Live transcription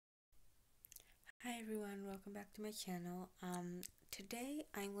everyone, welcome back to my channel. Today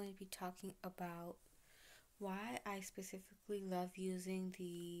I'm going to be talking about why I specifically love using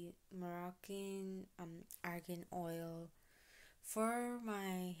the Moroccan Argan oil for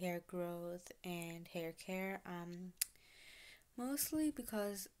my hair growth and hair care. Mostly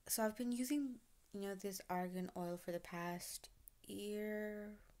because I've been using this argan oil for the past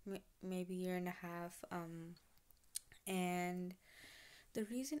year, maybe year and a half, and the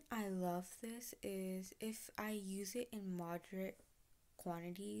reason I love this is if I use it in moderate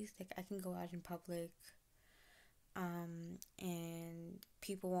quantities, like I can go out in public, and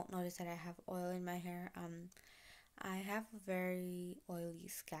people won't notice that I have oil in my hair. I have a very oily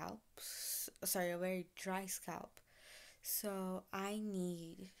scalp, a very dry scalp, so I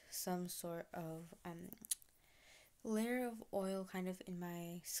need some sort of layer of oil kind of in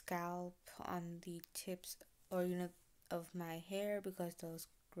my scalp on the tips or of my hair because those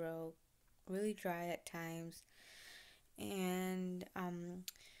grow really dry at times, and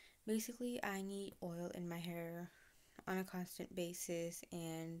basically I need oil in my hair on a constant basis.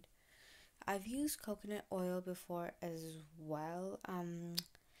 And I've used coconut oil before as well.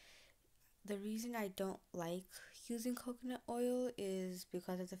 The reason I don't like using coconut oil is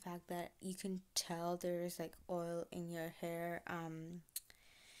because of the fact that you can tell there's like oil in your hair,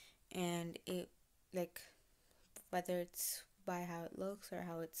 and it, like, whether it's by how it looks or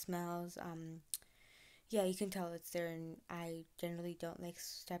how it smells, yeah, you can tell it's there, and I generally don't like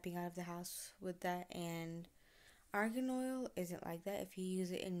stepping out of the house with that. And argan oil isn't like that. If you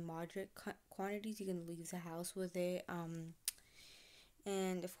use it in moderate quantities, you can leave the house with it.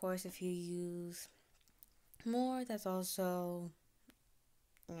 And of course, if you use more, that's also,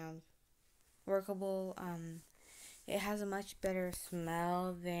 you know, workable. It has a much better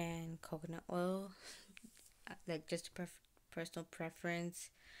smell than coconut oil, like just personal preference.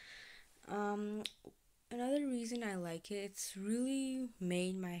 Um, Another reason I like it, it's really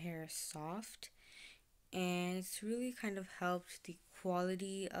made my hair soft, and it's really kind of helped the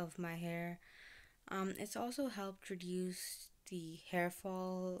quality of my hair. It's also helped reduce the hair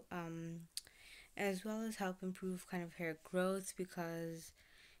fall, as well as help improve kind of hair growth because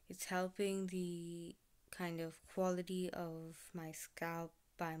it's helping the kind of quality of my scalp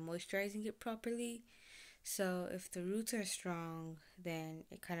by moisturizing it properly. So if the roots are strong, then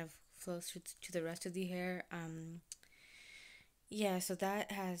it kind of flows through to the rest of the hair. Yeah, so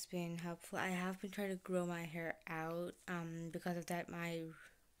that has been helpful. I have been trying to grow my hair out. Because of that, my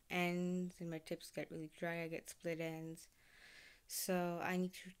ends and my tips get really dry. I get split ends. So I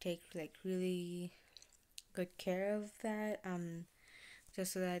need to take like really good care of that.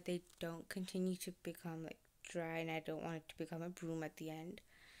 Just so that they don't continue to become like dry, and I don't want it to become a broom at the end.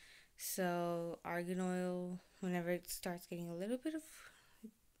 So argan oil, whenever it starts getting a little bit of,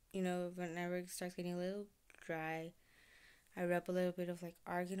 whenever it starts getting a little dry, I rub a little bit of like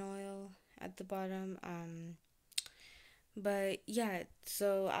argan oil at the bottom. But yeah,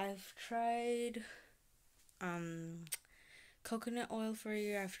 so I've tried coconut oil for a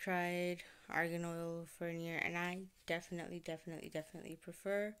year. I've tried argan oil for a year, and I definitely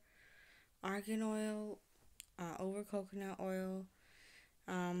prefer argan oil over coconut oil.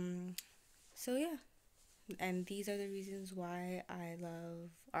 So yeah, and these are the reasons why I love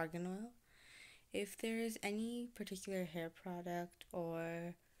argan oil. If there is any particular hair product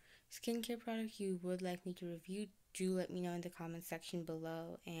or skincare product you would like me to review, do let me know in the comment section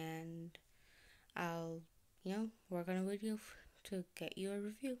below, and I'll, work on a video to get you a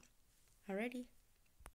review. Alrighty.